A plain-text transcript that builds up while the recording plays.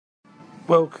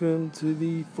Welcome to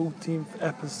the 14th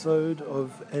episode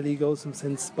of Ellie Goldsmith's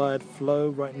Inspired Flow.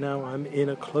 Right now I'm in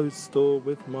a clothes store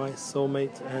with my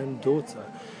soulmate and daughter,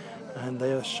 and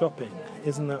they are shopping.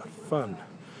 Isn't that fun?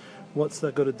 What's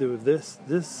that got to do with this?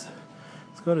 This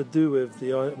has got to do with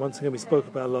once again we spoke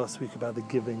about last week about the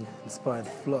giving inspired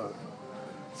flow.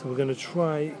 So we're going to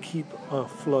try keep our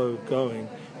flow going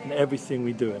in everything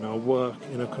we do, in our work,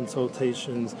 in our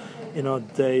consultations, in our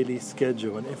daily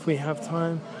schedule. And if we have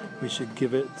time, we should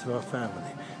give it to our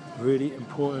family. Really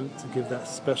important to give that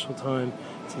special time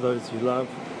to those you love.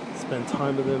 Spend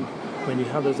time with them. When you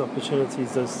have those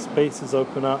opportunities, those spaces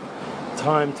open up.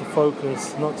 Time to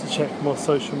focus, not to check more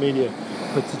social media,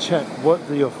 but to check what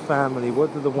do your family,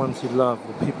 what do the ones you love,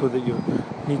 the people that you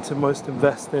need to most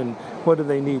invest in, what do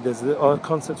they need? There's a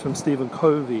concept from Stephen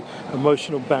Covey,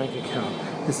 emotional bank account.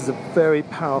 This is a very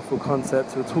powerful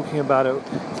concept. We're talking about it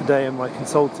today in my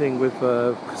consulting with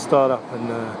a startup in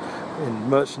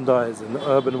merchandise and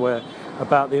urban wear,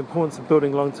 about the importance of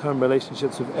building long-term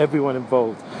relationships with everyone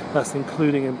involved. That's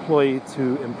including employee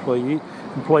to employee,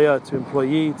 employer to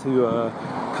employee, to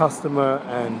customer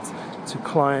and to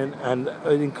client, and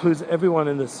it includes everyone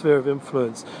in the sphere of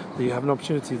influence that you have an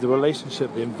opportunity, the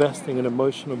relationship, the investing in an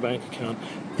emotional bank account.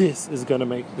 This is going to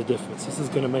make the difference. This is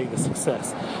going to make the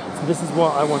success. So this is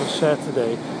what I want to share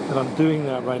today, and I'm doing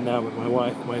that right now with my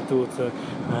wife, my daughter,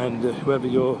 and whoever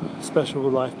your special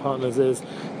life partners is,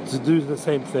 to do the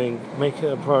same thing, make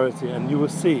it a priority, and you will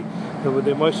see that with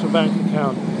the emotional bank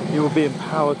account, you will be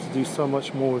empowered to do so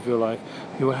much more with your life.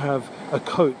 You will have a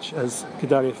coach, as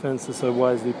Gedalia Fencer so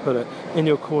wisely put it, in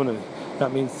your corner.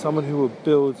 That means someone who will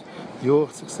build your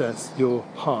success, your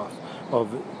path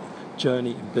of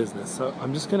journey in business. So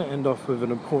I'm just going to end off with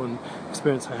an important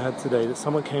experience I had today, that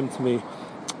someone came to me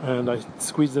and I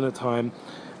squeezed in a time,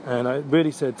 and I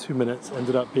really said 2 minutes,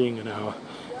 ended up being an hour.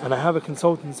 And I have a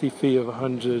consultancy fee of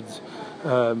 $100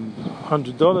 or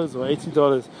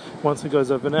 $80. Once it goes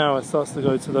over an hour, it starts to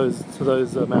go to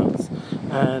those amounts.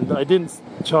 And I didn't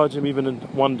charge him even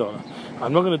 $1.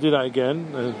 I'm not going to do that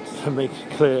again, to make it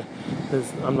clear.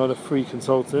 I'm not a free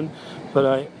consultant, but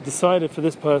I decided for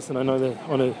this person, I know they're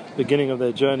on a beginning of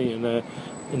their journey in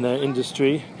their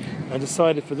industry, I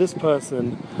decided for this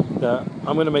person that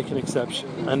I'm going to make an exception,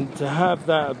 and to have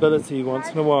that ability once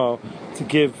in a while to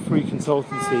give free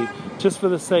consultancy just for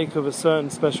the sake of a certain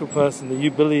special person that you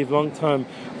believe long term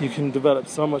you can develop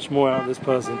so much more out of this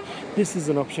person. This is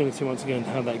an opportunity once again to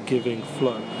have that giving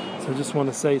flow. So I just want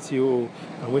to say to you all,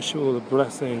 I wish you all a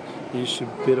blessing, that you should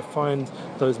be able to find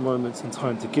those moments in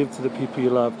time to give to the people you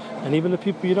love, and even the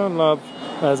people you don't love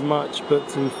as much, but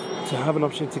to have an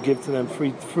option to give to them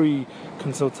free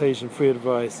consultation, free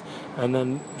advice, and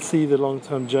then see the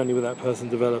long-term journey with that person,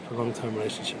 develop a long-term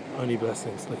relationship. Only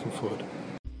blessings. Looking forward.